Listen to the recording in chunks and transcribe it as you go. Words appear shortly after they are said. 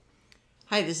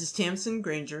Hi, this is Tamsin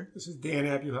Granger. This is Dan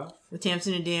Abuhoff. With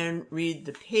Tamsin and Dan read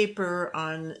the paper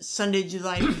on Sunday,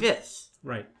 July 5th.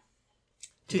 Right.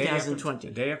 2020.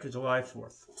 The day after July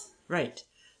 4th. Right.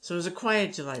 So it was a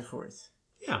quiet July 4th.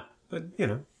 Yeah, but,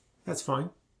 that's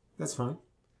fine. That's fine.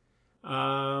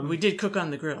 We did cook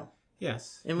on the grill.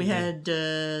 Yes. And we had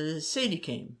Sadie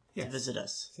came to visit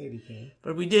us. Sadie came.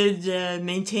 But we did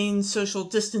maintain social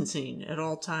distancing at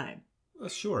all time. Well,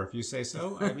 sure, if you say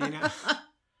so. I mean,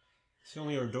 she's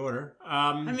only her daughter.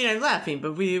 I'm laughing,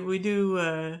 but we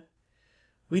do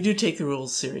take the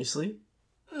rules seriously.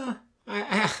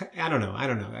 I don't know.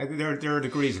 There are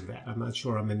degrees of that. I'm not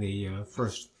sure I'm in the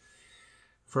first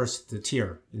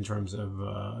tier in terms of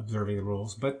observing the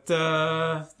rules. But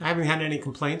I haven't had any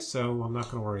complaints, so I'm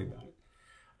not going to worry about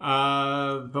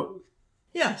it. But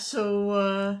yeah,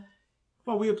 so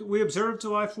well, we observed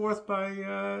July 4th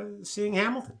by seeing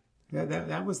Hamilton.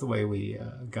 That was the way we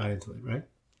got into it, right?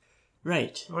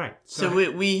 Right. All right. So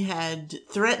we had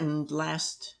threatened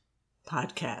last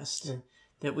podcast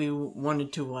that we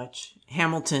wanted to watch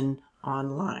Hamilton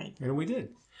online. And we did.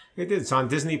 We did. It's on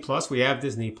Disney Plus. We have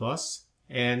Disney Plus.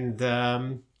 And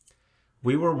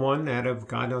we were one out of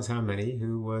God knows how many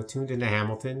who tuned into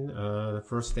Hamilton the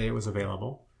first day it was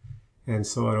available and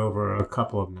saw it over a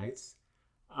couple of nights.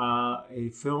 A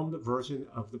filmed version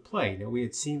of the play. Now, we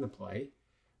had seen the play.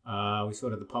 We saw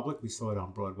it at the Public. We saw it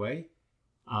on Broadway.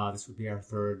 This would be our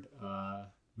third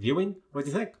viewing. What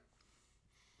do you think?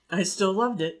 I still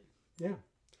loved it. Yeah.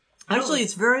 Actually,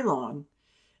 it's very long.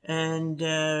 And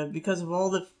because of all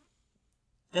the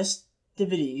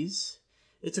festivities,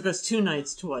 it took us 2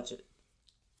 nights to watch it.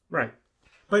 Right.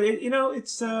 But,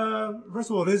 it's, first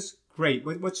of all, it is great.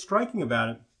 What's striking about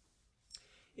it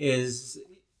is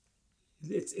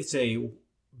it's a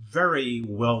very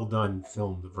well done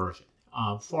filmed version.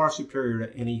 Far superior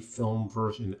to any film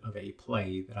version of a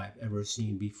play that I've ever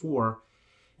seen before.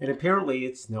 And apparently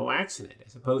it's no accident.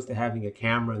 As opposed to having a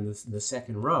camera in the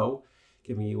second row,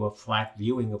 giving you a flat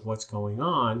viewing of what's going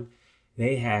on,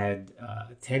 they had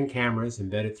 10 cameras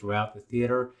embedded throughout the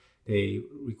theater. They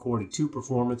recorded 2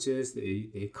 performances.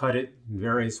 They cut it in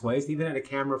various ways. They even had a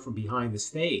camera from behind the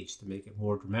stage to make it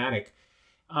more dramatic.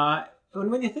 And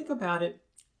when you think about it,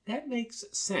 that makes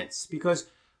sense because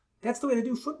that's the way they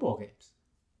do football games.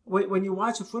 When you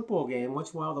watch a football game,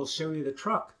 once in a while they'll show you the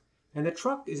truck. And the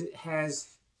truck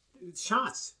has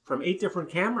shots from 8 different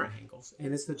camera angles.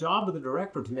 And it's the job of the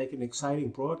director to make an exciting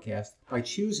broadcast by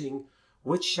choosing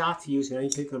which shot to use in any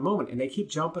particular moment. And they keep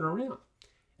jumping around.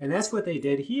 And that's what they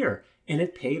did here. And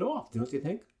it paid off, don't you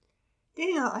think?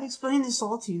 Daniel, I explained this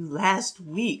all to you last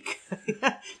week.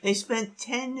 They spent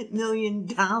 $10 million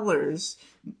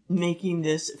making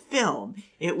this film.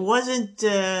 It wasn't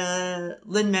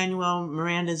Lin-Manuel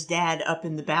Miranda's dad up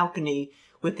in the balcony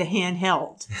with the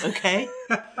handheld, okay?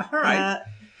 All right.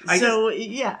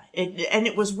 And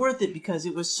it was worth it because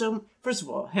it was so... First of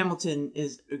all, Hamilton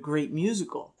is a great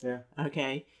musical. Yeah.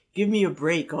 Okay? Give me a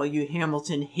break, all you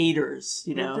Hamilton haters.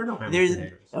 There are no Hamilton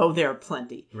haters. Oh, there are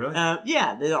plenty. Really?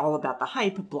 Yeah, they're all about the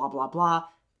hype, blah, blah, blah.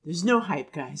 There's no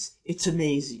hype, guys. It's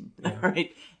amazing. Yeah. All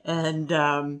right? And,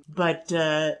 but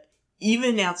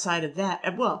even outside of that,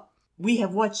 we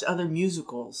have watched other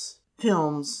musicals,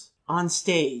 films on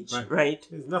stage, right?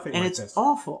 There's nothing and like it's this.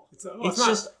 Awful. It's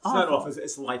just awful. Not awful.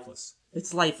 It's lifeless.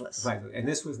 It's lifeless. And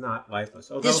this was not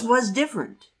lifeless. Although, this was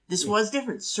different. Was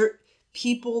different.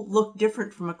 People look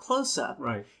different from a close-up.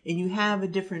 Right. And you have a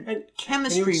different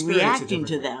chemistry reacting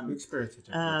to them. You experience it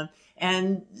differently.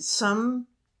 And some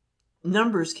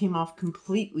numbers came off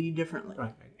completely differently.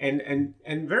 Right. And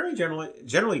very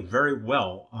generally very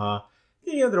well.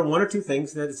 There are 1 or 2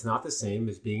 things that it's not the same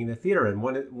as being in the theater. And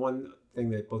one thing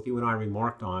that both you and I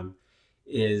remarked on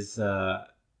is the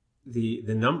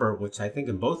number, which I think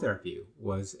in both our view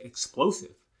was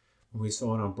explosive. When we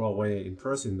saw it on Broadway in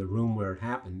person, The Room Where It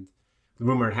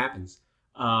Happens,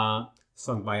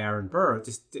 sung by Aaron Burr.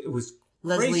 It was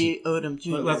Leslie crazy. Odom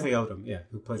Jr. Leslie Odom,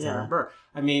 who plays Aaron Burr.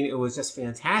 I mean, it was just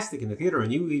fantastic in the theater.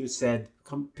 And you even said,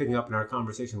 picking up in our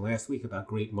conversation last week about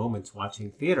great moments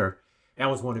watching theater, that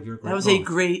was one of your great moments. That was a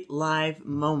great live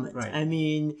moment. Right. I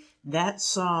mean, that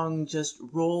song just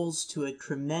rolls to a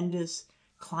tremendous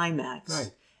climax.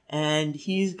 Right. And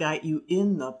he's got you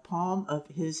in the palm of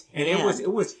his hand.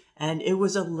 And it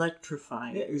was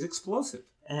electrifying. Yeah, it was explosive.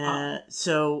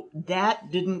 So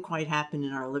that didn't quite happen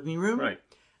in our living room. Right.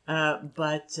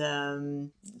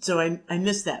 So I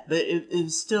missed that, but it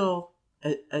was still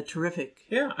a terrific.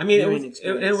 Yeah, I mean,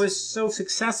 it was so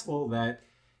successful that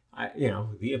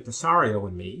the impresario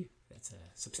in me, that's a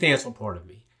substantial part of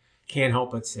me, can't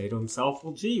help but say to himself,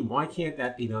 well, gee, why can't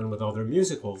that be done with other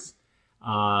musicals?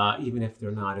 even if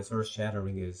they're not as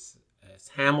earth-shattering as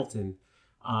Hamilton.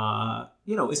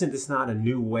 Isn't this not a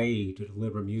new way to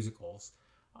deliver musicals?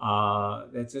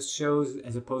 That just shows,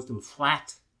 as opposed to a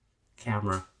flat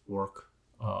camera work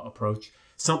approach,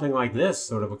 something like this,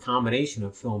 sort of a combination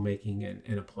of filmmaking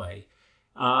and a play,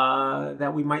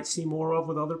 that we might see more of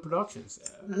with other productions.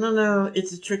 No,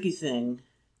 it's a tricky thing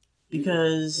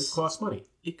because it costs money.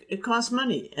 It costs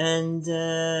money, and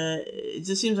it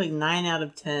just seems like 9 out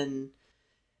of 10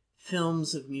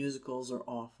 films of musicals are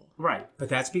awful. Right, but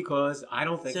that's because I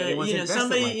don't think anyone's invested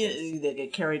somebody, like this. They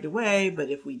get carried away, but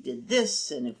if we did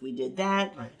this and if we did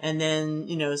that, right. And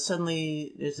then,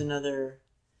 suddenly there's another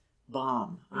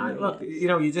bomb. Look,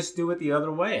 you just do it the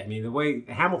other way. I mean, the way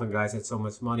the Hamilton guys had so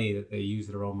much money that they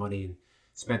used their own money and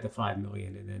spent the $5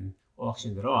 million and then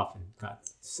auctioned it off and got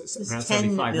around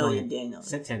 $75 million. Daniel.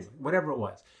 10 million, whatever it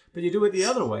was. But you do it the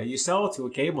other way. You sell it to a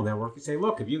cable network and say,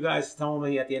 look, if you guys tell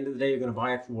me at the end of the day you're going to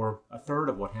buy it for a third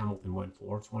of what Hamilton went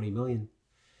for, 20 million,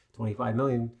 25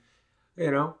 million,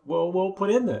 we'll put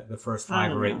in the first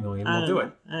 5 or 8 million. We'll do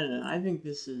it. I don't know. I think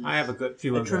this is I have a good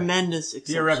feeling. Tremendous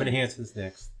exception. Dear Evan Hansen's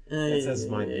next. That's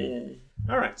my name.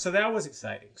 All right. So that was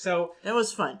exciting. So that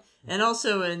was fun. And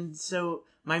also, so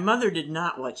my mother did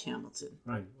not watch Hamilton.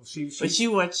 Right. Well, but she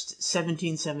watched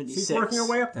 1776. She's working her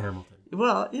way up to Hamilton.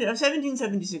 Well,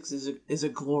 1776 is a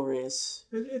glorious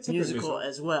it's a musical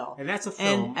as well. And that's a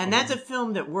film. And that's a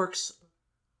film that works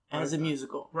as a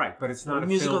musical. Right, but it's not a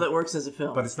musical film, that works as a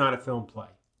film. But it's not a film play.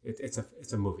 It's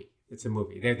a movie. It's a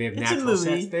movie. They have it's natural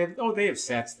sets. They have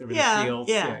sets. They're in the fields.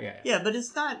 Yeah, but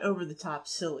it's not over the top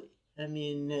silly. I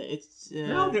mean, it's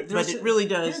no, but it really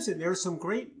does. There are some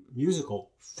great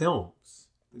musical films.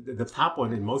 The top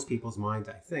one in most people's minds,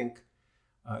 I think,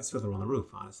 is Fiddler on the Roof,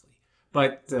 honestly.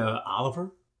 But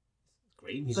Oliver,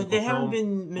 great musical film. But there haven't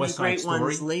been many West Side great Story.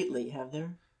 ones lately, have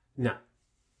there? No,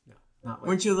 not lately.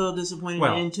 Weren't you a little disappointed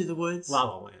in Into the Woods? La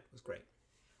La Land was great.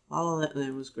 La La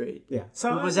Land was great. Yeah.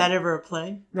 So was that ever a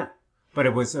play? No, but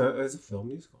it was a film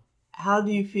musical. How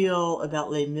do you feel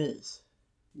about Les Mis?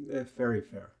 Very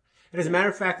fair. And as a matter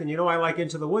of fact, and I like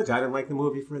Into the Woods. I didn't like the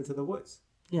movie for Into the Woods.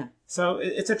 Yeah. So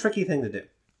it's a tricky thing to do.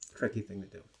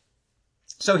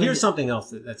 So here's something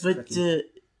else that's tricky.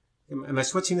 Am I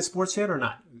switching to sports yet or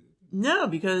not? No,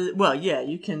 because,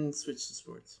 you can switch to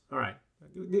sports. All right.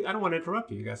 I don't want to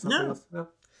interrupt you. You got something else? No.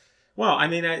 Well, I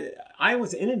mean, I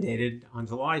was inundated on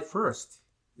July 1st.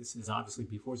 This is obviously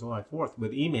before July 4th,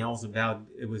 with emails about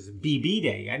it was BB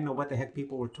Day. I didn't know what the heck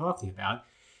people were talking about.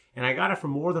 And I got it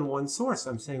from more than one source.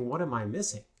 I'm saying, what am I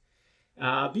missing?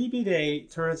 BB Day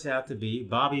turns out to be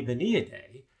Bobby Bonilla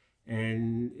Day.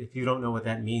 And if you don't know what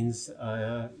that means,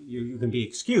 you can be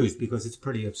excused because it's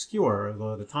pretty obscure,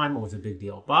 although at the time it was a big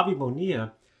deal. Bobby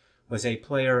Bonilla was a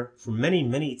player for many,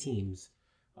 many teams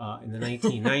in the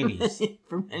 1990s.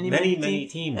 For many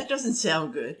teams. That doesn't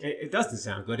sound good. It doesn't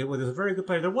sound good. It was a very good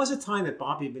player. There was a time that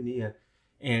Bobby Bonilla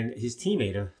and his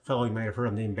teammate, a fellow you might have heard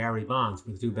of named Barry Bonds,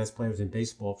 were the two best players in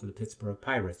baseball for the Pittsburgh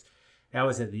Pirates. That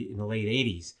was in the late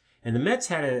 80s. And the Mets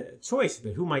had a choice,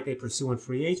 but who might they pursue in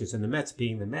free agents? And the Mets,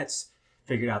 being the Mets,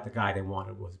 figured out the guy they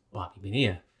wanted was Bobby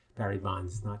Bonilla. Barry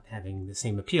Bonds not having the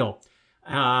same appeal.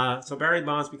 So Barry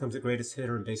Bonds becomes the greatest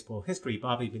hitter in baseball history.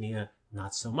 Bobby Bonilla,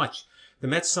 not so much. The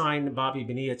Mets signed Bobby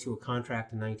Bonilla to a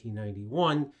contract in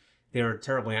 1991. They were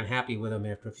terribly unhappy with him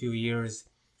after a few years.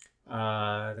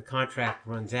 The contract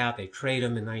runs out. They trade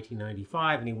him in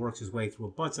 1995, and he works his way through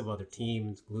a bunch of other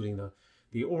teams, including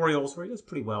the Orioles, where he does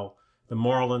pretty well. The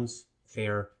Marlins,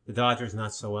 fair. The Dodgers,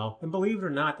 not so well. And believe it or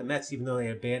not, the Mets, even though they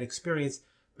had a bad experience,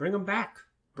 bring him back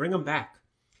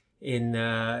in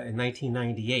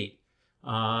 1998.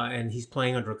 And he's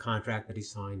playing under a contract that he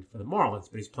signed for the Marlins,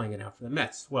 but he's playing it out for the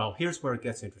Mets. Well, here's where it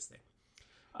gets interesting.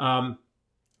 At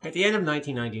the end of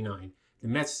 1999, the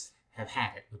Mets have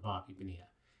had it with Bobby Bonilla.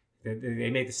 They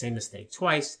made the same mistake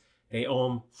twice. They owe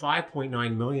him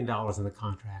 $5.9 million in the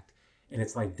contract, and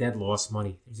it's like dead lost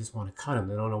money. They just want to cut him.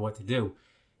 They don't know what to do.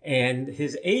 And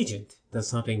his agent does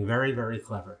something very, very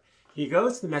clever. He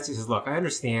goes to the Mets and says, look, I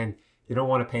understand you don't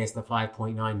want to pay us the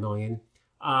 $5.9 million.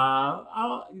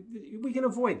 We can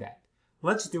avoid that.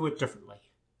 Let's do it differently.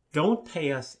 Don't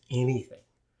pay us anything.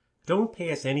 Don't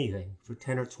pay us anything for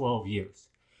 10 or 12 years.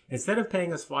 Instead of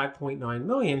paying us $5.9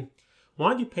 million,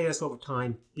 why don't you pay us over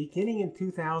time beginning in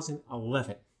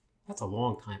 2011? That's a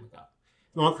long time ago.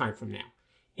 Long time from now.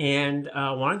 And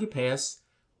why don't you pay us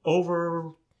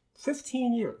over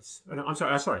 15 years? I'm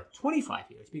sorry, 25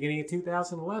 years, beginning in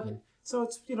 2011. So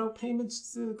it's,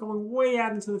 payments going way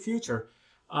out into the future.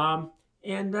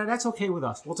 And that's okay with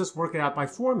us. We'll just work it out by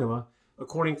formula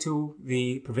according to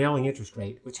the prevailing interest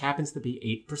rate, which happens to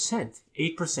be 8%.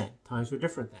 8%. Times were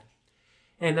different then.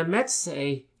 And the Mets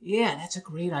say, yeah, that's a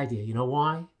great idea. You know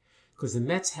why? Because the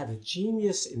Mets have a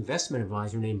genius investment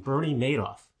advisor named Bernie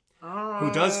Madoff,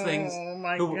 who does things,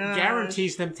 who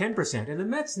guarantees them 10%. And the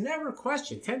Mets never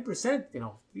question 10%. You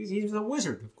know, he's a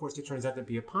wizard. Of course, it turns out to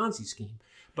be a Ponzi scheme.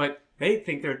 But they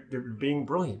think they're being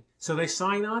brilliant. So they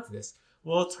sign on to this.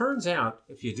 Well, it turns out,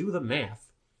 if you do the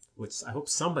math, which I hope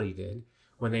somebody did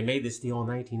when they made this deal in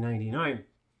 1999,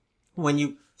 when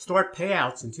you start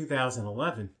payouts in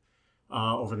 2011,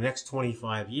 over the next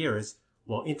 25 years,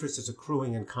 while interest is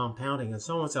accruing and compounding and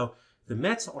so on. So the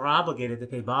Mets are obligated to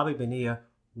pay Bobby Bonilla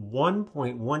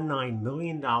 $1.19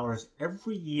 million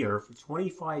every year for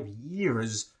 25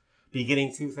 years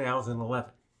beginning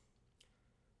 2011.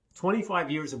 25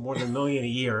 years of more than $1 million a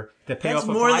year to pay off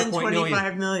a more than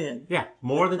 $5.9 million. Yeah,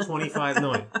 more than $25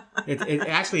 million. It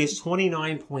actually is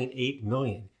 $29.8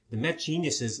 million. The Met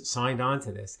geniuses signed on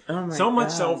to this. Oh my so much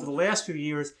God. so, for the last few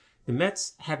years, the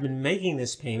Mets have been making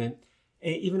this payment,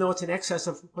 even though it's in excess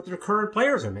of what their current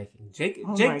players are making. Jake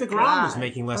DeGrom is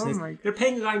making less than this. They're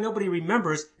paying a guy nobody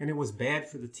remembers, and it was bad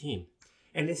for the team.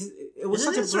 And it was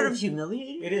Isn't such it sort of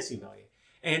humiliating? It is humiliating.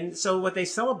 And so what they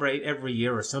celebrate every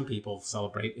year, or some people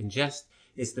celebrate in jest,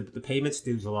 is the payments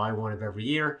due July 1 of every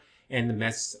year, and the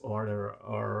Mets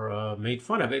are made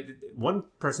fun of it. One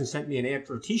person sent me an ad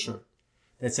for a T-shirt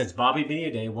that says Bobby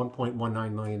Bonilla Day,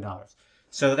 $1.19 million.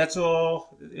 So that's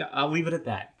all. I'll leave it at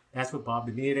that. That's what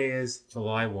Bobby Bonilla Day is,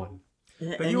 July 1.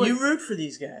 But you root for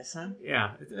these guys, huh?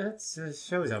 Yeah, that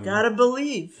shows them. Gotta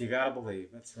believe. You gotta believe.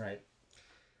 That's right.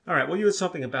 All right, well, you had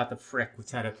something about the Frick, which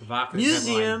had a provocative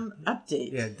Museum headline.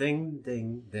 update. Yeah, ding,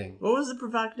 ding, ding. What was the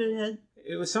provocative head?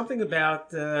 It was something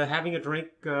about having a drink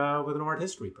with an art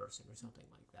history person or something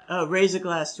like that. Oh, raise a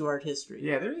glass to art history.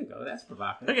 Yeah, there you go. That's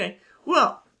provocative. Okay.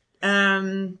 Well,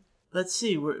 let's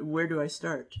see. Where do I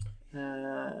start?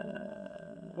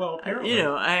 Well, apparently.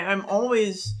 I'm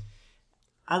always...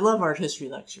 I love art history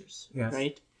lectures, yes.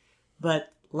 Right?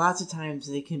 But lots of times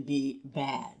they can be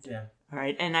bad. Yeah. All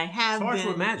right, and I have It's hard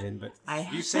to imagine, but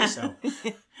you say so.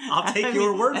 I'll take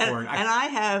your word for it. And I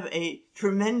have a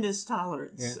tremendous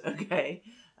tolerance, okay?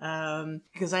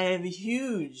 Because I have a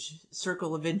huge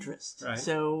circle of interest. Right.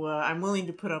 So I'm willing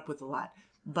to put up with a lot.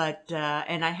 But,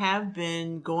 and I have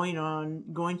been going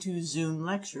to Zoom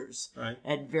lectures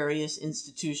at various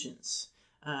institutions.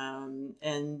 And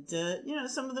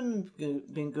some of them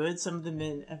have been good, some of them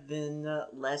have been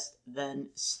less than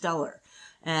stellar.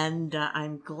 And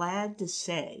I'm glad to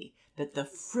say that the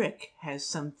Frick has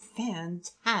some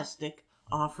fantastic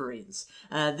offerings.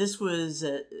 This was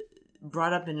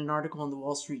brought up in an article in the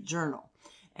Wall Street Journal.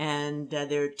 And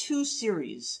there are 2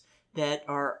 series that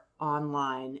are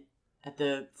online at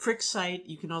the Frick site.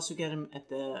 You can also get them at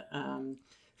the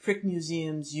Frick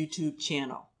Museum's YouTube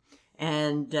channel.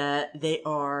 And they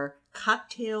are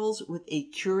Cocktails with a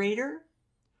Curator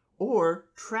or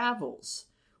Travels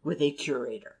with a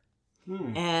Curator.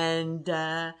 And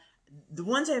the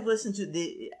ones I've listened to,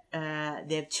 they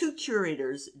have 2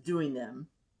 curators doing them.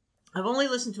 I've only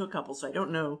listened to a couple, so I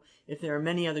don't know if there are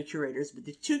many other curators, but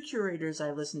the 2 curators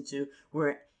I listened to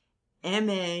were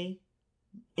M.A.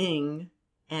 Ng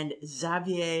and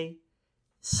Xavier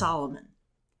Solomon.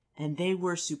 And they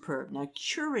were superb. Now,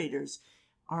 curators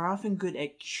are often good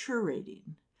at curating,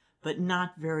 but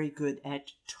not very good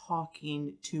at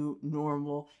talking to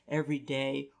normal,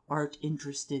 everyday,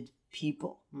 art-interested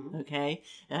people, okay?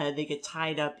 They get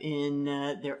tied up in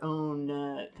their own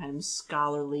kind of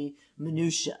scholarly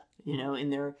minutia, in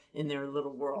their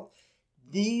little world.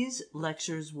 These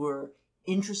lectures were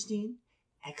interesting,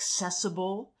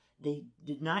 accessible. They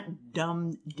did not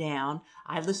dumb down.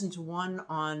 I listened to one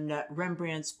on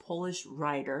Rembrandt's Polish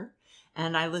writer,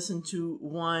 and I listened to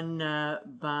one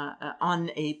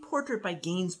on a portrait by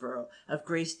Gainsborough of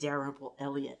Grace Dalrymple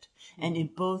Elliott. And in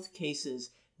both cases,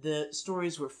 the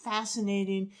stories were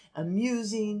fascinating,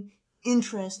 amusing,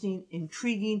 interesting,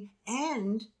 intriguing,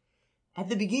 and at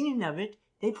the beginning of it,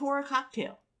 they pour a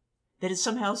cocktail that is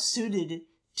somehow suited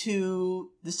to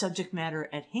the subject matter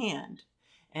at hand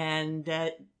and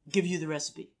give you the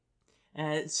recipe.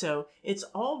 So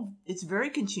it's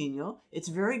very congenial, it's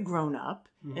very grown up,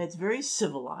 it's very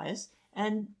civilized,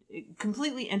 and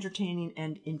completely entertaining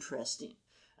and interesting.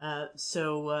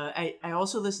 So I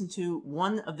also listened to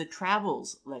one of the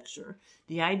travels lecture,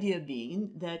 the idea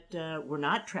being that we're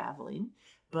not traveling,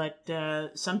 but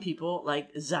some people like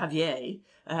Xavier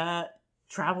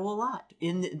travel a lot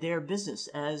in their business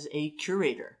as a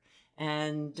curator.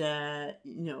 And,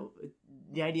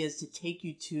 the idea is to take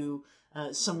you to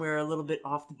somewhere a little bit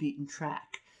off the beaten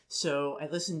track. So I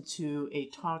listened to a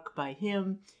talk by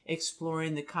him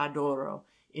exploring the Cadoro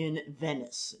in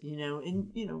Venice,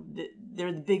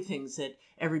 they're the big things that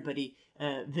everybody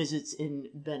visits in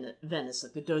Venice,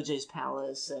 like the Doge's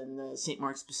Palace and the St.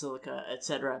 Mark's Basilica,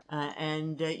 etc.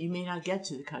 And you may not get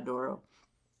to the Cadoro.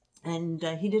 And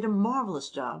he did a marvelous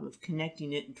job of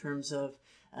connecting it in terms of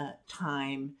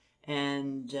time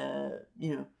and,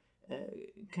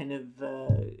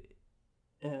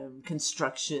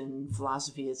 construction,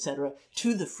 philosophy, etc.,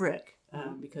 to the Frick,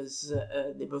 because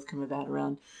they both come about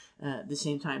around the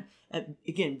same time.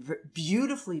 Again,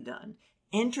 beautifully done,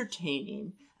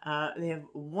 entertaining. They have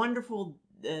wonderful.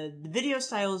 The video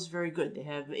style is very good. They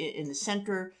have in the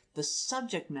center the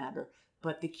subject matter,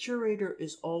 but the curator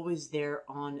is always there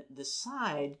on the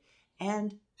side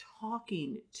and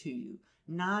talking to you,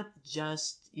 not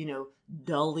just,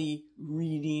 dully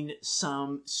reading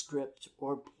some script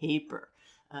or paper.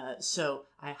 So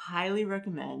I highly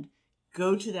recommend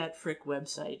go to that Frick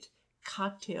website,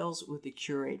 Cocktails with the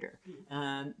Curator.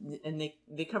 And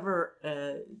they cover,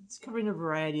 it's covering a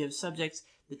variety of subjects,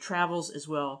 the travels as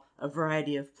well, a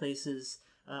variety of places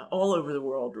all over the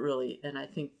world, really. And I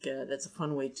think that's a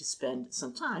fun way to spend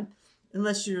some time,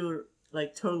 unless you're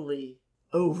like totally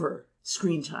over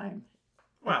screen time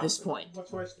at this point.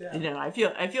 What's worse, yeah.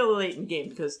 I feel late in the game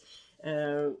because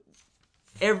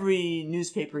every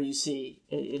newspaper you see,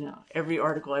 every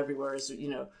article everywhere is,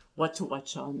 what to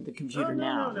watch on the computer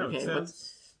now. No. Okay,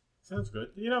 sounds good.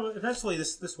 Eventually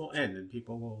this will end and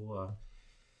people will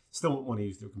still won't want to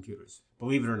use their computers.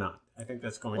 Believe it or not. I think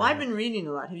that's going on. Well, I've been reading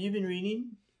a lot. Have you been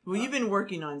reading? Well, you've been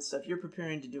working on stuff. You're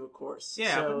preparing to do a course.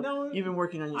 Yeah, so but no. You've been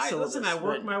working on your syllabus. I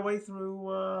worked my way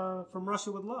through From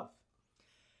Russia with Love.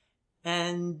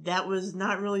 And that was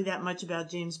not really that much about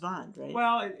James Bond, right?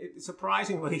 Well,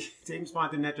 surprisingly, James Bond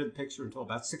didn't enter the picture until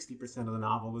about 60% of the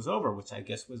novel was over, which I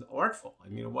guess was artful. I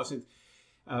mean, it wasn't,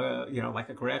 like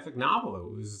a graphic novel.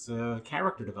 It was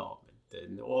character development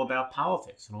and all about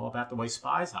politics and all about the way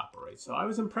spies operate. So I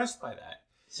was impressed by that.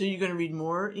 So you're going to read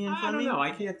more, Ian Fleming? I don't know.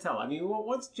 I can't tell. I mean,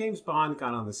 once James Bond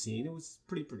got on the scene, it was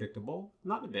pretty predictable.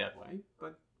 Not in a bad way,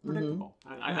 but predictable.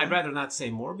 Mm-hmm. I'd rather not say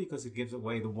more because it gives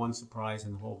away the one surprise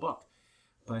in the whole book.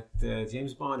 But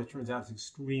James Bond, it turns out, is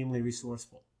extremely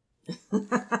resourceful.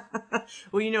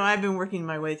 Well, I've been working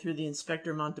my way through the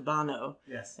Inspector Montalbano.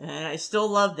 Yes. And I still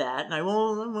love that. And I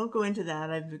won't go into that.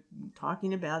 I've been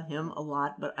talking about him a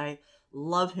lot, but I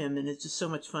love him. And it's just so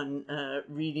much fun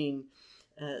reading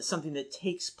something that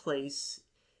takes place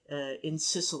in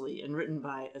Sicily and written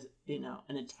by,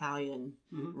 an Italian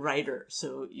writer.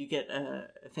 So you get a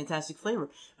fantastic flavor.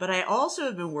 But I also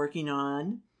have been working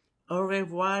on Au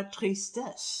revoir,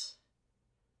 Tristesse.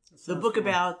 The book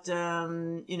about,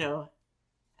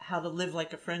 how to live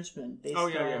like a Frenchman. Based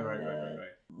on,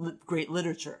 right. Great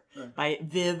literature by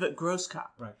Viv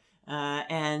Groskop. Right.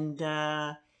 And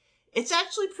it's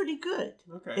actually pretty good.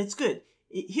 Okay. It's good.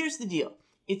 Here's the deal.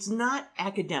 It's not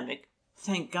academic,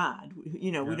 thank God.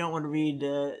 We don't want to read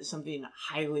something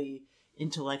highly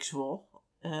intellectual,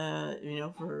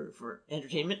 for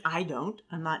entertainment.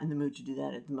 I'm not in the mood to do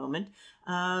that at the moment.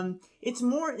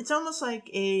 It's almost like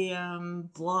a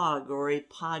blog or a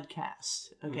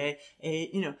podcast. Okay.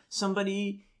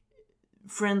 Somebody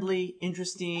friendly,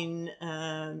 interesting,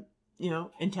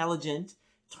 intelligent,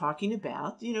 talking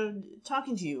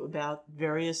to you about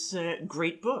various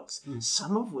great books,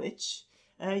 some of which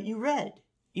you read.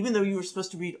 Even though you were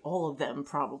supposed to read all of them,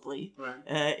 probably,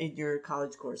 in your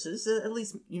college courses, at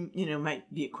least you might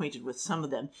be acquainted with some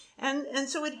of them, and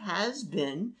so it has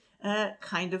been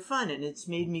kind of fun, and it's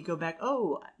made me go back.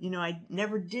 I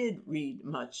never did read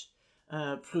much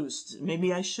Proust.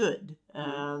 Maybe I should,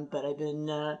 but I've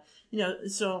been,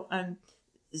 so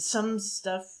some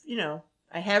stuff.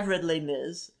 I have read Les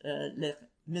Mis, Les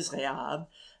Miserables.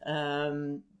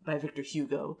 By Victor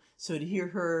Hugo. So to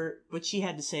hear what she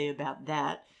had to say about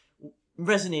that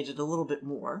resonated a little bit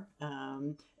more.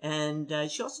 And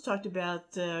she also talked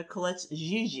about Colette's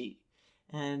Gigi.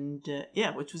 And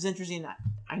which was interesting.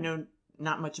 I know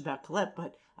not much about Colette,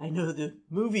 but I know the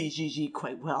movie Gigi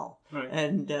quite well. Right.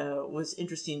 And was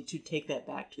interesting to take that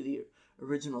back to the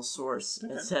original source,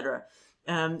 etc.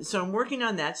 So I'm working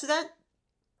on that. So that,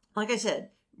 like I said,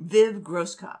 Viv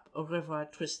Groskop, Au revoir,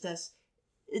 Tristesse.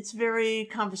 It's very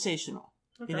conversational,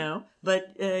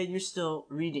 but you're still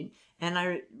reading. And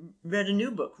I read a new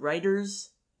book, Writers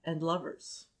and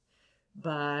Lovers,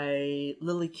 by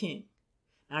Lily King.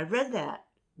 Now, I read that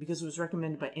because it was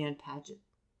recommended by Ann Patchett.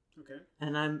 Okay.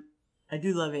 And I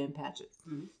do love Ann Patchett.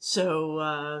 Mm-hmm. So,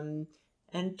 and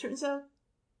it turns out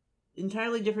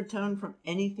entirely different tone from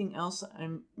anything else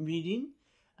I'm reading.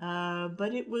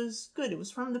 But it was good. It was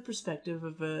from the perspective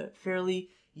of a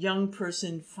fairly young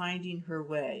person finding her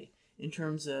way in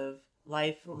terms of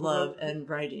Life, Love, and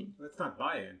Writing. That's not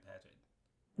by Ann Patchett.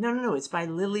 No. It's by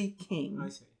Lily King. I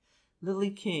see.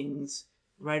 Lily King's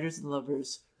Writers and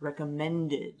Lovers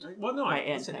recommended. Well, no, by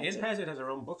Ann Patchett has her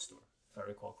own bookstore, if I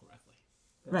recall correctly.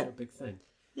 That's right. her big thing.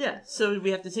 Yeah, so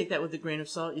we have to take that with a grain of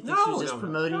salt. You think she's just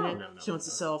promoting it? She wants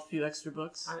to sell a few extra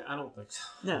books? I don't think so.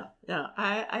 No.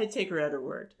 I take her at her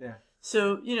word. Yeah.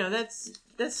 So, that's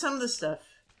some of the stuff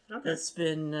that's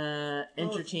been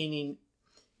entertaining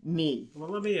me. Well,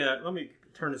 let me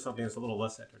turn to something that's a little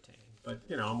less entertaining. But,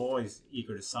 I'm always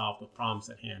eager to solve the problems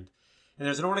at hand. And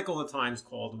there's an article in the Times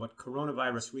called What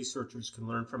Coronavirus Researchers Can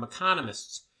Learn from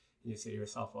Economists. And you say to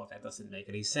yourself, well, that doesn't make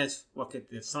any sense. What could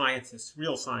the scientists,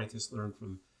 real scientists, learn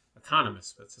from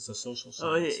economists? But it's a social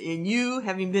science. Oh, and you,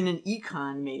 having been an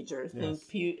econ major, think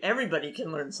everybody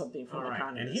can learn something from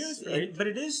economists. But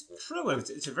it is true.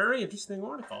 It's a very interesting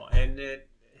article. And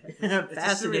it's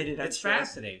fascinating. It's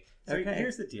fascinating. So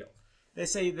here's the deal. They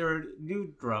say there are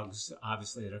new drugs,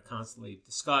 obviously, that are constantly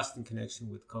discussed in connection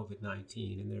with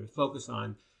COVID-19, and they're focused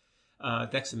on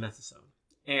dexamethasone.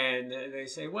 And they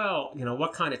say, well,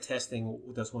 what kind of testing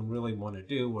does one really want to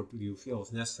do, or do you feel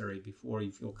is necessary before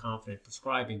you feel confident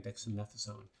prescribing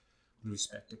dexamethasone with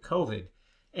respect to COVID?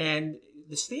 And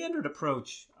the standard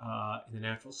approach in the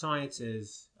natural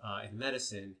sciences, in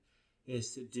medicine,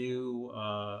 is to do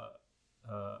a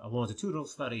longitudinal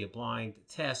study, a blind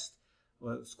test,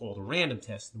 what's called a random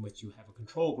test, in which you have a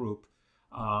control group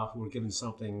who are given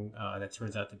something that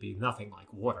turns out to be nothing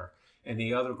like water. And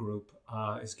the other group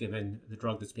is given the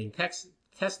drug that's being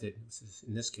tested. This is,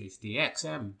 in this case,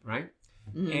 DXM, right?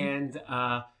 Mm-hmm.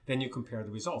 And then you compare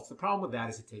the results. The problem with that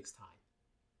is it takes time.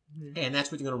 Mm-hmm. And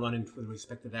that's what you're going to run into with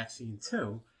respect to vaccine,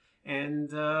 too.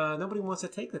 And nobody wants to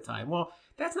take the time. Well,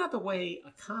 that's not the way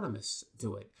economists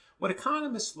do it. What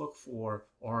economists look for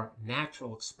are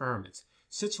natural experiments,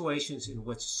 situations in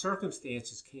which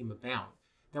circumstances came about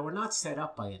that were not set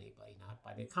up by anybody, not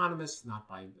by the economists, not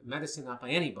by medicine, not by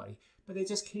anybody, but they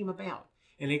just came about.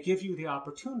 And they give you the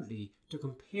opportunity to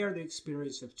compare the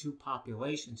experience of two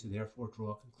populations and therefore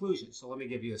draw conclusions. So let me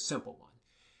give you a simple one.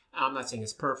 I'm not saying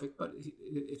it's perfect, but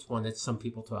it's one that some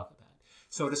people talk about.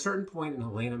 So at a certain point in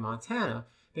Helena, Montana,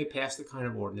 they passed the kind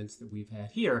of ordinance that we've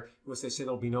had here, which they say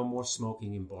there'll be no more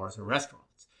smoking in bars or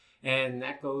restaurants. And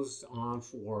that goes on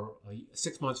for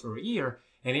 6 months or a year,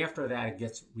 and after that it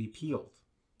gets repealed.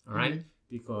 All right? Mm-hmm.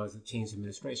 Because of change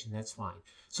administration, that's fine.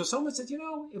 So someone said,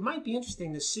 it might be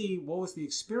interesting to see what was the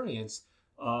experience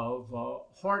of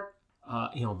heart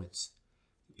ailments,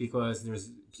 because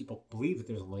people believe that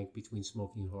there's a link between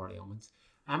smoking and heart ailments.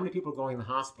 How many people are going to the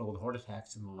hospital with heart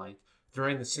attacks and the like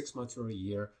during the 6 months or a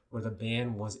year where the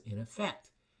ban was in effect?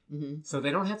 Mm-hmm. So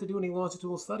they don't have to do any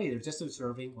longitudinal study. They're just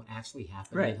observing what actually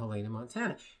happened in Helena,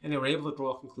 Montana. And they were able to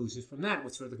draw conclusions from that,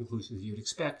 which are the conclusions you'd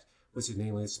expect, which is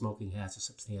namely that smoking has a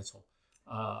substantial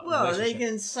they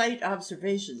can cite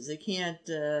observations. They can't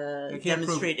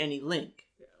demonstrate any link.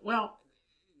 Well,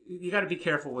 you got to be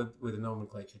careful with the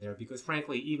nomenclature there, because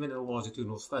frankly, even in a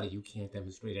longitudinal study, you can't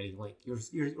demonstrate any link.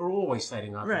 You're always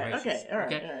citing observations. Right. Okay. All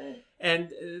right.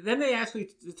 And then they ask you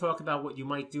to talk about what you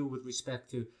might do with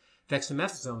respect to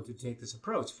dexamethasone to take this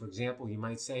approach. For example, you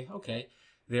might say, okay,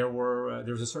 there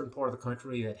was a certain part of the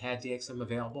country that had DXM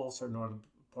available, a certain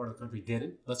part of the country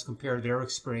didn't. Let's compare their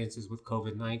experiences with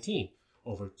COVID-19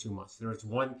 over 2 months. There's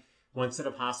one set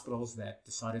of hospitals that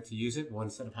decided to use it, one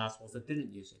set of hospitals that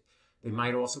didn't use it. They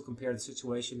might also compare the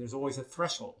situation. There's always a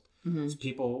threshold. Mm-hmm. So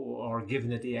people are given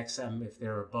the DXM if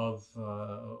they're above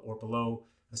or below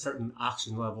a certain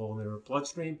oxygen level in their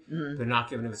bloodstream. Mm-hmm. They're not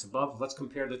given if it's above. Let's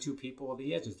compare the two people at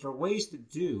the edges. There are ways to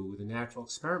do the natural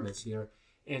experiments here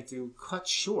and to cut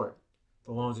short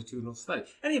the longitudinal study.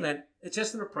 In any event, it's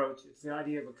just an approach. It's the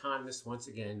idea of economists, once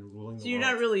again, ruling the world. So you're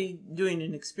not really doing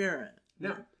an experiment.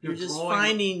 No. You're just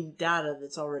finding data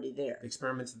that's already there. The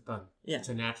experiment's done. Yeah. It's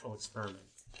a natural experiment.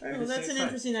 Right, well, that's an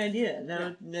interesting idea.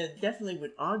 That definitely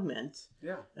would augment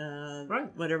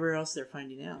whatever else they're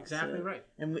finding out. Exactly right.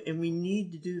 And we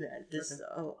need to do that.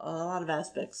 A lot of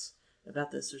aspects about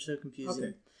this are so confusing.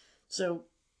 Okay. So,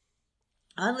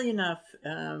 oddly enough,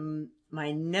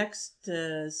 my next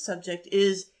subject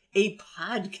is a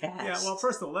podcast. Yeah, well,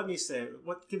 first of all, let me say,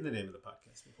 give the name of the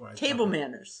podcast before I Table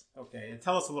Manners. Okay, and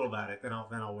tell us a little about it, then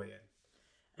I'll weigh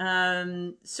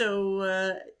in.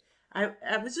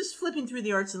 I was just flipping through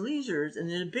the Arts and Leisures, and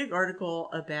then a big article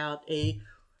about a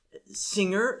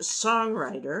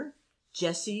singer-songwriter,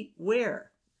 Jessie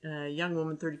Ware, a young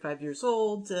woman, 35 years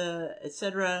old,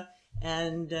 etc.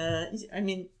 And,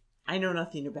 I know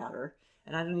nothing about her,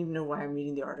 and I don't even know why I'm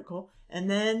reading the article. And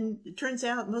then it turns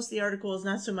out most of the article is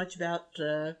not so much about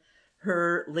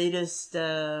her latest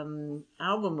album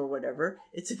or whatever.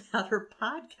 It's about her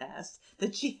podcast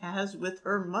that she has with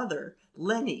her mother,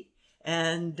 Lenny.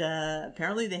 And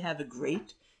apparently they have a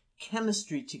great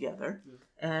chemistry together.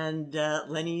 And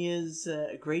Lenny is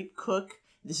a great cook.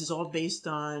 This is all based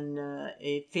on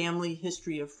a family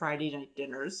history of Friday night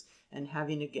dinners and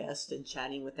having a guest and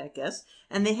chatting with that guest.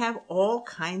 And they have all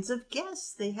kinds of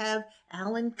guests. They have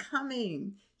Alan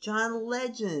Cumming, John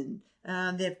Legend.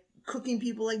 They have cooking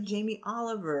people like Jamie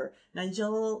Oliver,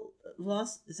 Nigella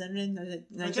Lawson. Is that her name?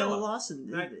 Nigella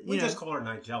Lawson. We just call her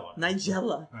Nigella.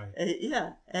 Nigella. Right.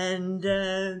 Yeah. And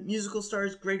musical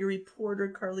stars Gregory Porter,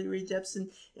 Carly Rae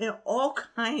Jepsen, all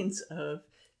kinds of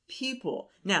people.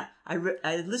 Now, I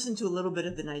listened to a little bit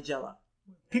of the Nigella.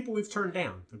 People we've turned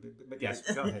down, but yes,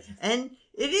 go ahead. And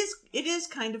it is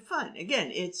kind of fun.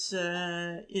 Again, it's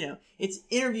it's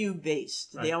interview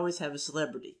based. Right. They always have a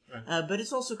celebrity, Right. but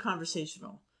it's also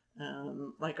conversational,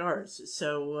 like ours.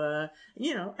 So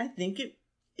I think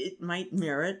it might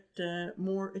merit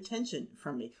more attention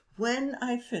from me when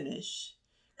I finish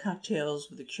Cocktails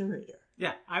with a Curator.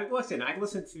 Yeah, I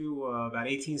listened to about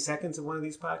 18 seconds of one of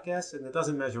these podcasts, and it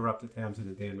doesn't measure up to Tamsin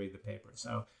and Dan Read the Paper.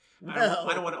 So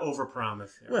I don't want to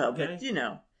overpromise. Well, okay?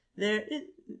 But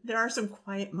there are some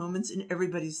quiet moments in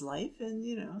everybody's life, and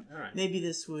All right. maybe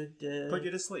this would Put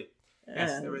you to sleep.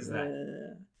 Yes, there is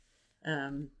that.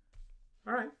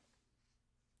 All right.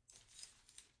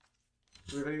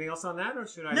 Do we have anything else on that, or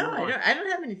should I? No, move on? I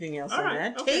don't have anything else All on right,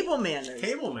 that. okay. Table manners.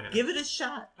 Table manners. Give it a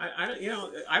shot. I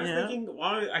was thinking.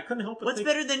 Well, I couldn't help but What's think.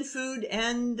 better than food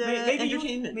and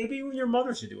entertainment? Maybe you and your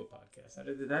mother should do a podcast.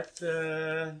 Did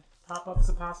that pop up as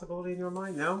a possibility in your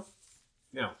mind? No.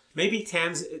 Maybe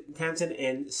Tamsin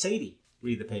and Sadie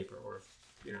read the paper, or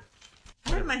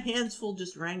I have my hands full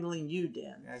just wrangling you,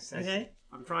 Dan. Yes, okay.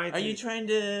 I'm trying. Are you trying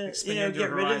to expand get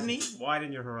your rid horizons, of me?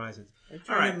 widen your horizons? Are you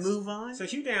trying to move on? So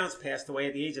Hugh Downs passed away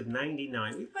at the age of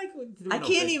 99. I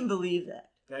can't even believe that.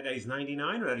 That he's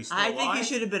 99, or that he's still I alive? think he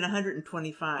should have been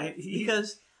 125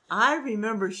 because I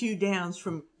remember Hugh Downs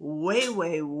from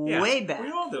way back.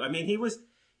 We all do. I mean, he was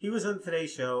on the Today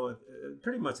Show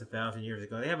pretty much 1,000 years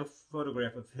ago. They have a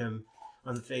photograph of him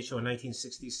on the Today Show in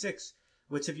 1966,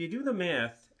 which, if you do the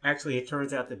math, actually it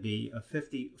turns out to be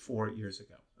 54 years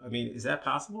ago. I mean, is that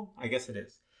possible? I guess it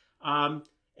is.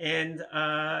 And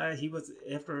he was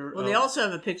after. Well, they also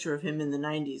have a picture of him in the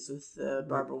 90s with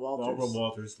Barbara Walters. Barbara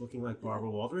Walters, looking like Barbara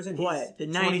Walters, and boy, he's the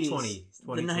 90s. 2020.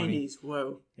 The 90s.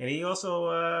 Whoa. And he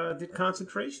also did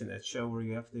Concentration, that show where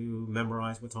you have to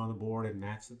memorize what's on the board and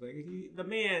match the thing. The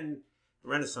man,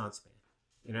 Renaissance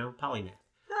man, polymath.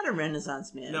 Not a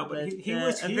Renaissance man. No, but he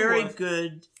was a very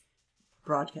good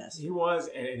broadcaster. He was,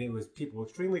 and he was. People were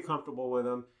extremely comfortable with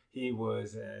him. He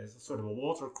was sort of a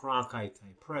Walter Cronkite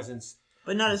type presence.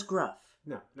 But not as gruff.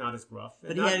 No, not as gruff.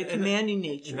 But he had a commanding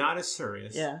nature. Not as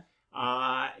serious. Yeah.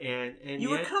 And you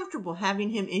were comfortable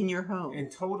having him in your home.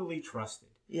 And totally trusted.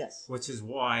 Yes. Which is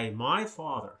why my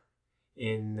father,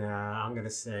 in, I'm going to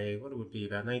say, what it would be,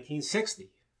 about 1960,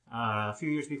 a few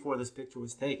years before this picture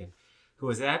was taken,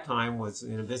 who at that time was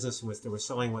in a business in which they were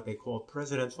selling what they called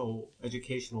presidential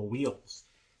educational wheels.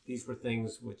 These were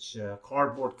things which,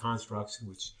 cardboard constructs,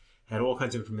 which had all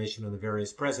kinds of information on the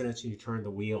various presidents, and you turned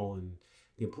the wheel and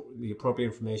the appropriate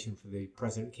information for the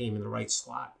president came in the right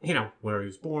slot, where he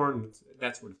was born,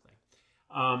 that sort of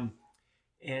thing.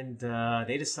 And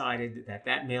they decided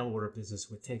that mail order business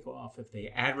would take off if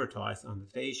they advertised on the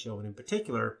Today Show, and in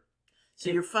particular...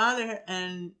 So your father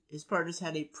and his partners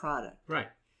had a product. Right.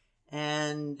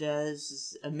 And this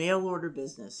is a mail order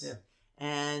business. Yeah.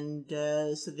 And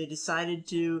so they decided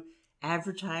to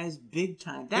advertise big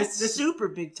time. That's super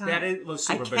big time. That is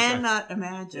super big time. I cannot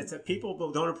imagine.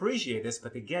 People don't appreciate this,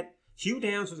 but Hugh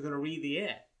Downs was going to read the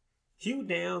ad. Hugh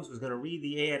Downs was going to read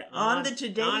the ad on the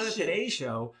Today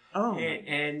Show. Oh,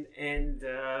 and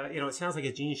it sounds like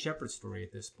a Gene Shepard story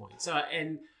at this point. So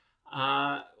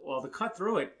to cut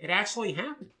through it, it actually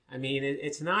happened. I mean,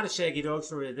 it's not a Shaggy Dog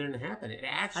story that didn't happen. It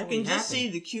actually happened. I can just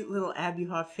see the cute little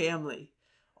Abuhoff family,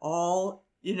 all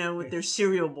with their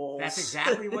cereal bowls. That's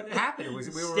exactly what happened. We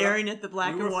were staring at the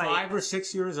black and white. We were 5 or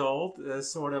 6 years old,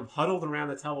 sort of huddled around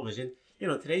the television.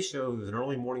 Today's show was an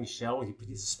early morning show.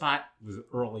 The spot was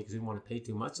early because he didn't want to pay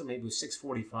too much, so maybe it was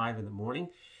 6:45 in the morning.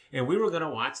 And we were going to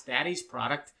watch Daddy's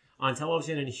product on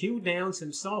television, and Hugh Downs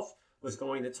himself was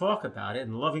going to talk about it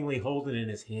and lovingly hold it in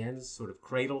his hands, sort of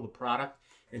cradle the product,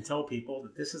 and tell people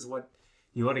that this is what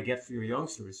you ought to get for your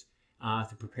youngsters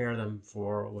to prepare them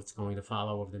for what's going to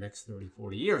follow over the next 30,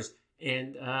 40 years.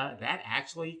 And that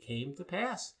actually came to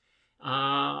pass.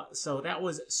 So that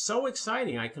was so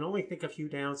exciting. I can only think of Hugh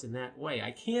Downs in that way. I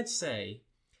can't say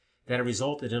that it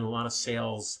resulted in a lot of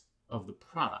sales of the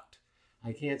product.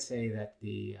 I can't say that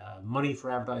the money for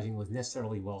advertising was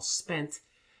necessarily well spent.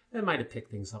 They might have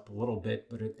picked things up a little bit,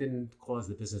 but it didn't cause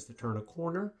the business to turn a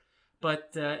corner.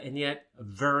 But and yet a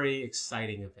very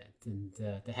exciting event, and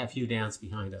to have Hugh Downs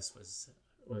behind us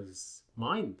was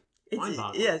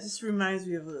mind-boggling. Yeah, it just reminds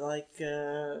me of like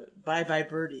Bye Bye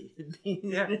Birdie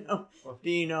being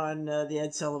on the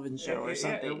Ed Sullivan Show or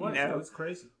something. Yeah, it was. It was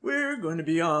crazy. We're going to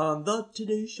be on the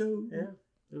Today Show. Yeah,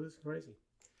 it was crazy.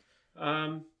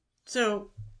 So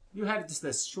you had just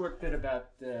a short bit about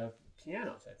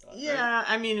pianos, I thought. Yeah, right?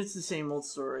 I mean, it's the same old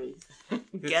story.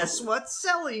 Guess what's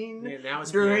selling now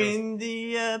during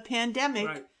the pandemic?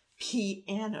 Right.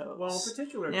 Pianos. Well, in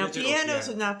particular, now pianos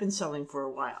have piano. not been selling for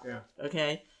a while. Yeah.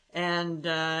 Okay, and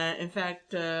in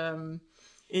fact,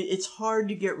 it's hard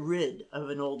to get rid of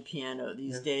an old piano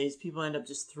these days. People end up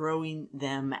just throwing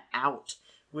them out,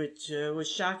 which was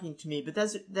shocking to me. But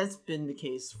that's been the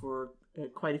case for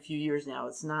quite a few years now.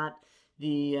 It's not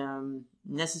the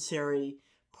necessary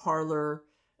parlor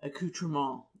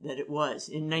accoutrement that it was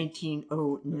in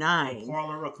 1909. The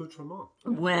parlor accoutrement.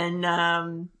 When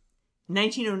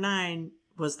 1909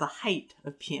 was the height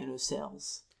of piano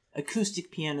sales, acoustic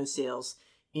piano sales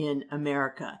in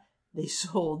America. They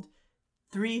sold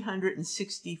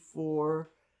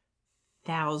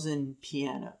 364,000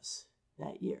 pianos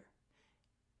that year.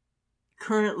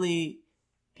 Currently,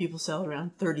 people sell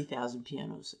around 30,000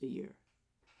 pianos a year.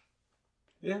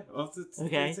 Yeah, well,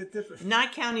 okay. It's a different.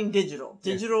 Not counting digital.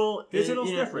 Digital's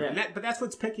different, but that's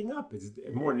what's picking up. It's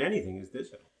more than anything is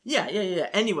digital. Yeah.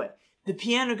 Anyway, the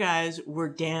piano guys were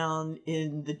down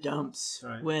in the dumps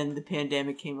when the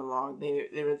pandemic came along.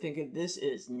 They were thinking, this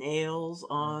is nails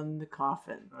on the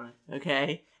coffin. Right.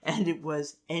 Okay, and it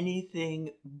was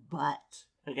anything but.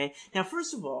 Okay, now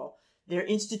first of all, their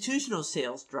institutional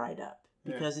sales dried up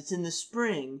because it's in the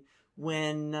spring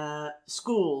when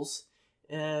schools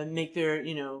make their,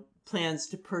 plans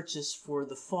to purchase for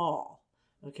the fall.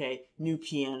 Okay, new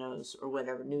pianos or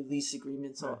whatever, new lease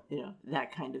agreements, or,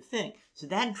 that kind of thing. So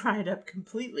that dried up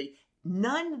completely.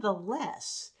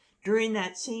 Nonetheless, during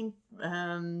that same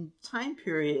time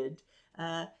period,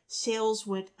 sales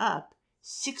went up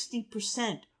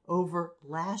 60% over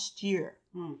last year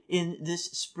in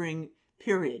this spring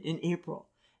period in April.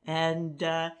 And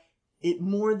it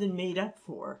more than made up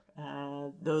for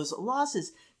those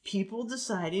losses. People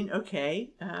deciding,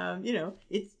 okay,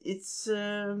 it's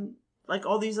like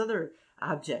all these other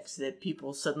objects that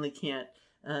people suddenly can't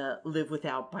live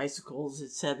without, bicycles,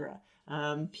 etc.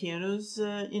 Pianos,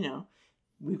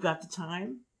 we've got the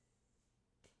time.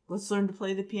 Let's learn to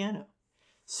play the piano.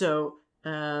 So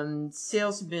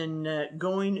sales have been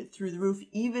going through the roof.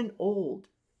 Even old,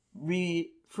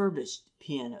 refurbished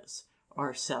pianos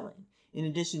are selling, in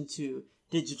addition to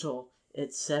digital,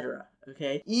 etc.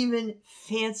 Okay, even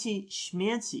fancy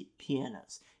schmancy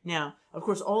pianos. Now, of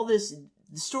course, all this,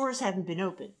 the stores haven't been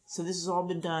open, so this has all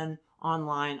been done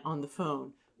online, on the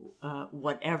phone,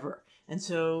 whatever. And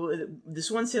so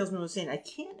this one salesman was saying, I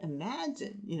can't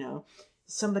imagine,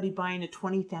 somebody buying a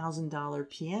 $20,000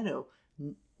 piano,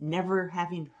 never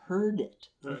having heard it.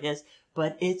 Right. Yes,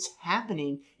 but it's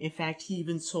happening. In fact, he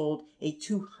even sold a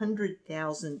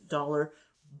 $200,000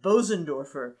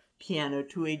 Bosendorfer piano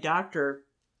to a doctor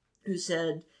who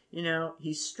said,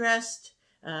 he's stressed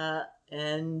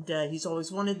and he's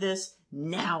always wanted this.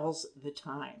 Now's the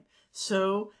time.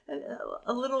 So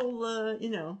a little,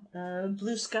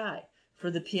 blue sky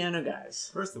for the piano guys.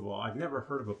 First of all, I've never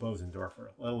heard of a Bosendorfer,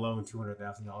 let alone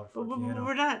 $200,000 for a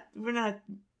piano. We're not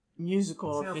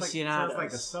musical aficionados. Sounds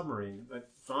like a submarine, but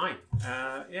fine.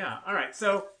 Yeah. All right.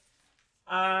 So,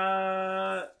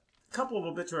 a couple of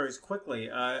obituaries quickly.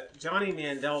 Johnny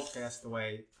Mandel passed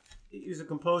away. He was a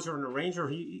composer and arranger.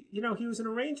 He was an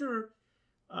arranger.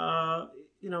 I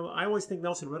always think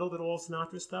Nelson Riddle did all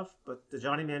Sinatra stuff, but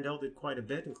Johnny Mandel did quite a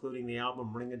bit, including the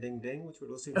album Ring a Ding Ding, which we're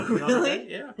listening to the other day.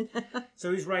 Yeah.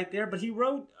 So he's right there. But he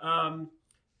wrote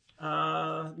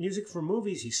music for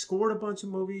movies. He scored a bunch of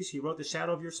movies. He wrote The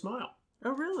Shadow of Your Smile.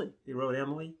 Oh, really? He wrote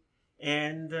Emily.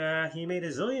 And he made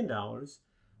 $1 zillion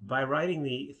by writing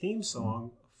the theme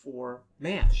song for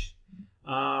MASH.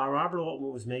 Robert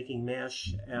Altman was making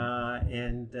MASH,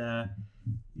 and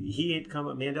Mandel had come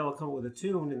up with a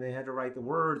tune, and they had to write the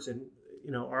words. And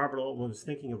Robert Altman was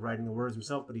thinking of writing the words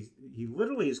himself, but he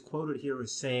literally is quoted here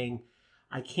as saying,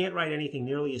 "I can't write anything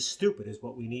nearly as stupid as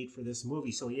what we need for this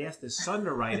movie." So he asked his son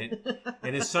to write it,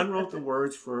 and his son wrote the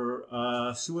words for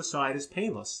 "Suicide is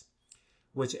Painless,"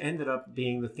 which ended up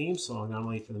being the theme song not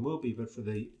only for the movie but for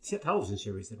the television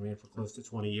series that ran for close to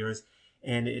 20 years,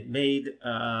 and it made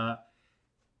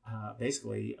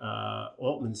basically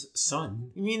Altman's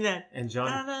son You mean that? and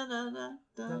Johnny. Da, da, da, da,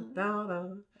 da.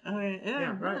 Da-da. Oh, yeah,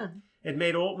 Yeah, right. It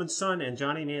made Altman's son and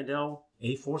Johnny Mandel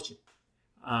a fortune.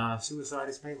 Suicide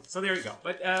is painless. So there you go.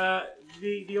 But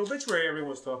the obituary everyone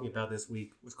was talking about this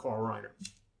week was Carl Reiner.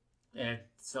 And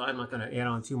so I'm not going to add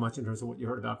on too much in terms of what you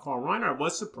heard about Carl Reiner. I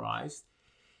was surprised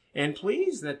and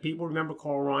pleased that people remember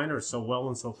Carl Reiner so well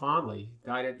and so fondly.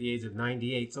 Died at the age of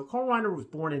 98. So Carl Reiner was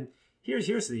born in, here's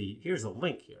the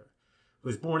link here.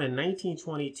 Was born in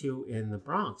 1922 in the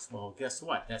Bronx. Well, guess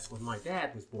what? That's when my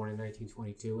dad was born in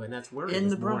 1922, and that's where he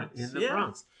was born, in the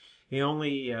Bronx. He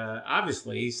only,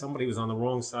 obviously, somebody was on the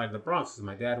wrong side of the Bronx, because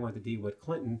my dad went to DeWitt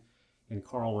Clinton, and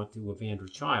Carl went to Evander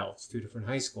Childs, two different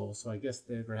high schools. So I guess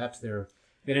they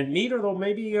didn't meet, although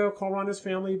maybe Carl Reiner's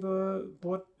family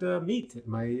bought meat at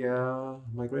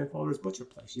my grandfather's butcher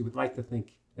place. You would like to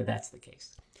think that that's the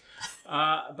case.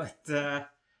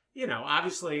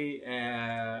 Obviously,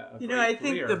 I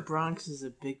think the Bronx is a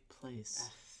big place.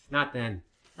 Not then.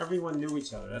 Everyone knew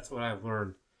each other. That's what I've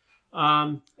learned.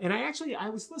 And I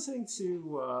was listening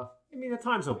to, the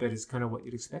Times Obit is kind of what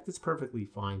you'd expect. It's perfectly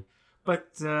fine.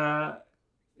 But they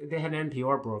had an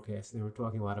NPR broadcast, and they were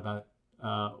talking a lot about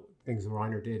things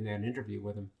Reiner did, and they had an interview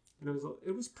with him. And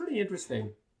it was pretty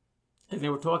interesting. And they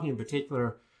were talking in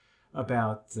particular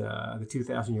about the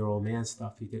 2,000-year-old man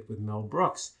stuff he did with Mel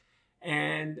Brooks.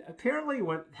 And apparently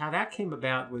how that came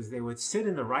about was they would sit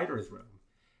in the writer's room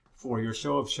for your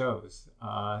show of shows.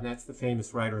 And that's the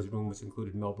famous writer's room, which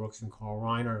included Mel Brooks and Carl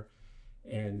Reiner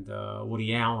and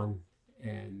Woody Allen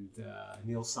and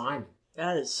Neil Simon.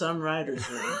 That is some writer's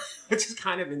room. Which is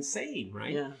kind of insane,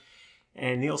 right? Yeah.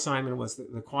 And Neil Simon was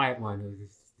the quiet one who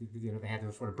they had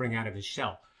to sort of bring out of his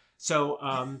shell. So...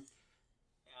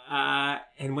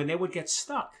 and when they would get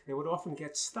stuck, they would often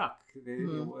get stuck.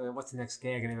 What's the next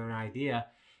gag? And they have an idea.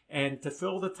 And to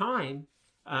fill the time,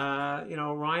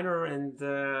 Reiner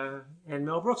and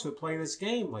Mel Brooks would play this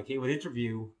game. Like he would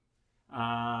interview,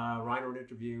 Reiner would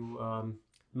interview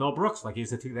Mel Brooks like he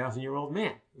was a 2,000-year-old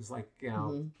man. It was like,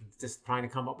 just trying to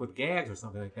come up with gags or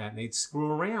something like that. And they'd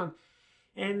screw around.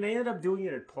 And they ended up doing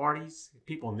it at parties.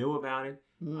 People knew about it.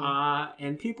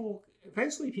 And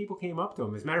eventually people came up to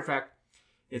him. As a matter of fact,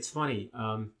 it's funny.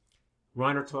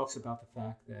 Reiner talks about the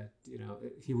fact that,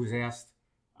 he was asked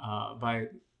by a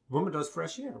woman does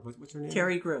Fresh Air. What's her name?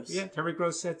 Terry Gross. Yeah, Terry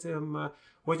Gross said to him,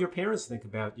 what do your parents think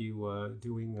about you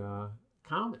doing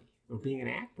comedy or being an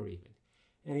actor even?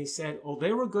 And he said,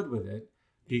 they were good with it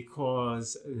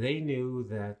because they knew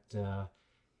that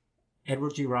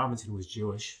Edward G. Robinson was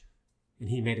Jewish and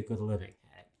he made a good living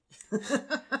at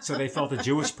it. So they felt a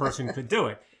Jewish person could do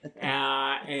it.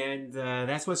 And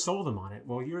that's what sold him on it.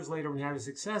 Well, years later, when he had his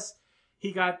success,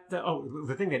 he got...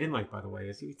 the thing they didn't like, by the way,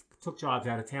 is he took jobs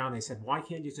out of town. They said, why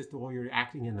can't you just do all your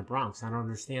acting in the Bronx? I don't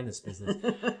understand this business.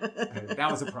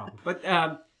 That was a problem. But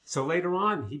so later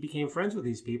on, he became friends with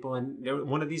these people. And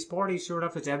one of these parties, sure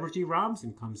enough, it's Edward G.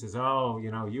 Robinson comes and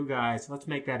says, you guys, let's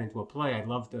make that into a play. I'd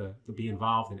love to be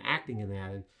involved in acting in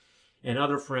that. And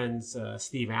other friends,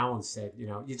 Steve Allen said,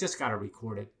 you just got to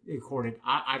record it.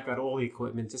 I've got all the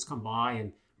equipment. Just come by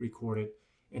and record it,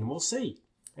 and we'll see.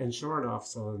 And sure enough,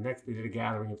 so the next they did a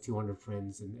gathering of 200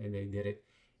 friends, and they did it.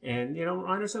 And,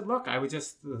 Reiner said, look, I would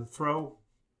just throw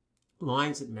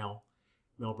lines at Mel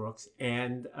Brooks.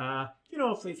 And,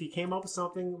 if he came up with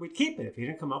something, we'd keep it. If he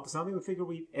didn't come up with something, we figure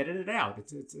we'd edit it out.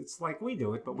 It's like we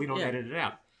do it, but we don't edit it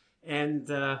out. And...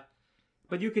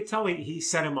 but you could tell he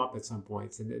set him up at some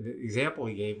points. And the example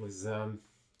he gave was, at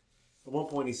one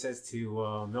point he says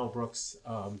to Mel Brooks,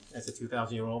 as a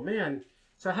 2,000-year-old man,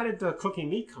 so how did cooking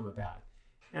meat come about?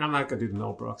 And I'm not going to do the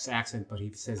Mel Brooks accent, but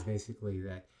he says basically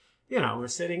that, we're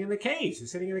sitting in the caves.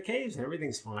 And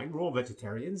everything's fine. We're all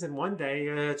vegetarians. And one day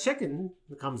a chicken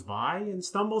comes by and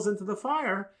stumbles into the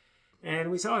fire.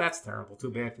 And we say, that's terrible.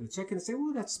 Too bad for the chicken. And say,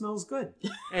 ooh, that smells good.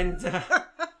 And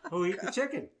we'll eat the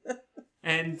chicken.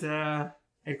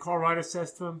 And Carl Reiner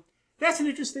says to him, that's an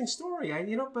interesting story.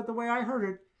 But the way I heard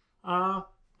it,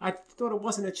 I thought it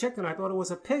wasn't a chicken. I thought it was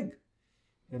a pig.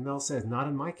 And Mel says, not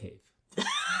in my cave.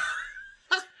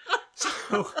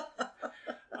 So,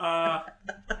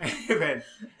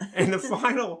 and the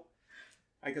final,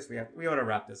 I guess we ought to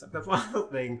wrap this up. The final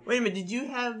thing. Wait a minute.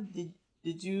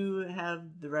 Did you have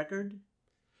the record?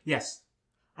 Yes.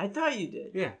 I thought you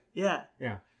did. Yeah. Yeah.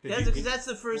 Yeah. That's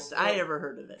the first I ever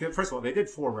heard of it. First of all, they did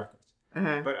 4 records.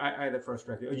 But I had the first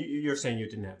record. You're saying you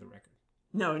didn't have the record?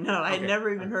 No, I'd never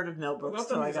even heard of Mel Brooks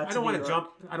until I got to New York.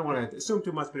 I don't want to assume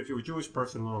too much, but if you were a Jewish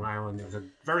person in Long Island, there was a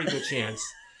very good chance,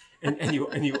 and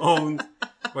you owned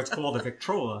what's called a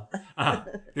Victrola,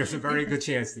 there's a very good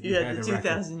chance that you Yeah, had the the record.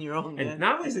 2,000-year-old man. And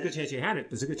not only is it a good chance you had it,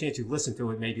 there's a good chance you listened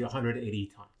to it maybe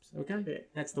 180 times. Okay? Yeah.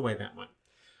 That's the way that went.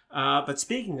 But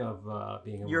speaking of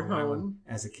being in Your Long Island home.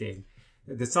 as a kid,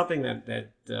 there's something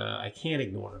that I can't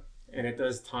ignore, and it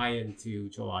does tie into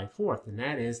July 4th, and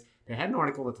that is they had an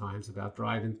article in the Times about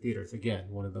drive-in theaters. Again,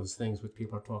 one of those things that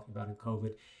people are talking about in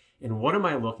COVID. And what am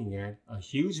I looking at? A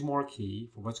huge marquee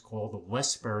for what's called the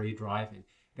Westbury Drive-In.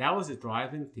 That was a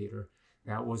drive-in theater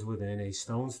that was within a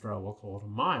stone's throw, we'll call it a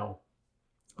mile,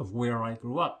 of where I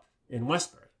grew up in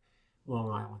Westbury, Long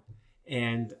Island.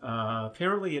 And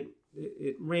apparently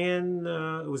it ran,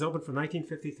 it was open from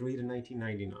 1953 to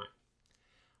 1999.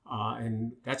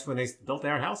 And that's when they built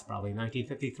our house, probably in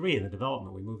 1953 in the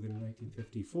development. We moved in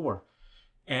 1954.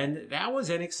 And that was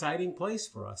an exciting place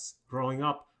for us growing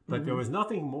up. But there was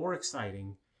nothing more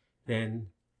exciting than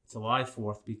July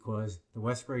 4th because the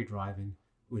Westbury Drive-In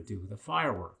would do the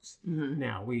fireworks.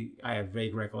 Now, I have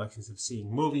vague recollections of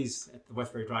seeing movies at the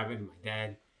Westbury Drive-In, my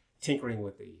dad tinkering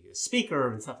with the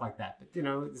speaker and stuff like that. But, you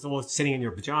know, it's almost sitting in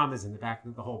your pajamas in the back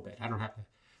of the whole bit. I don't have to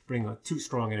bring too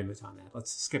strong an image on that.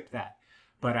 Let's skip that.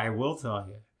 But I will tell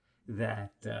you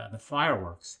that the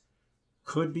fireworks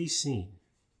could be seen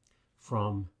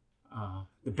from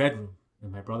the bedroom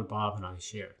that my brother Bob and I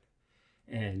shared.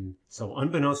 And so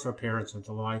unbeknownst to our parents on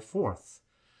July 4th,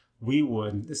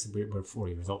 we're 4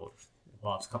 years old.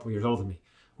 Bob's a couple of years older than me.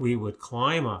 We would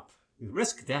climb up,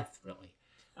 risk death really,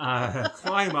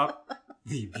 climb up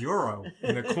the bureau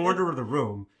in the corner of the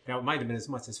room. Now it might have been as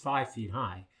much as 5 feet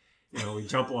high. You know, we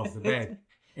jump off the bed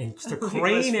and to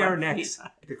crane our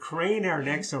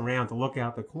necks around to look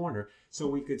out the corner so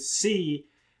we could see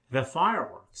the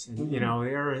fireworks. And,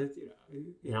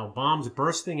 you know, bombs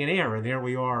bursting in air, and there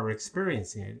we are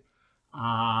experiencing it.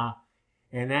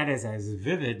 And that is as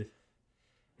vivid.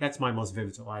 That's my most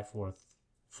vivid July 4th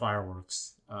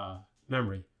fireworks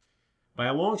memory by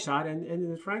a long shot.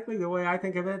 And frankly, the way I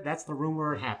think of it, that's the room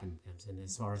where it happened, Timson,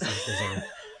 as far as I'm concerned.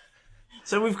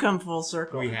 So we've come full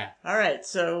circle. We have. All right,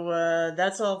 so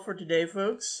that's all for today,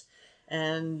 folks.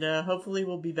 And hopefully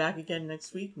we'll be back again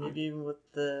next week, maybe even with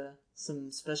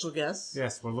some special guests.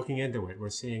 Yes, we're looking into it.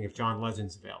 We're seeing if John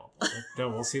Legend's available. But,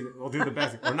 we'll see. We'll do the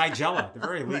best. Or Nigella, at the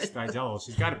very least, Nigella.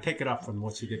 She's got to pick it up from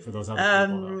what she did for those other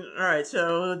people. All right,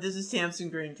 so this is Tamsin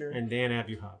Granger. And Dan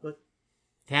Abuhab.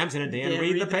 Tamsin and Dan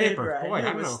read the paper. paper. Boy, I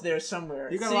don't know. There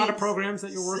somewhere. You got a lot of programs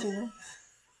that you're working on?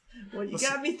 Well, you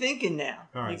got me thinking now.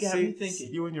 All right, you got me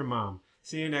thinking. You and your mom.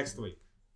 See you next week.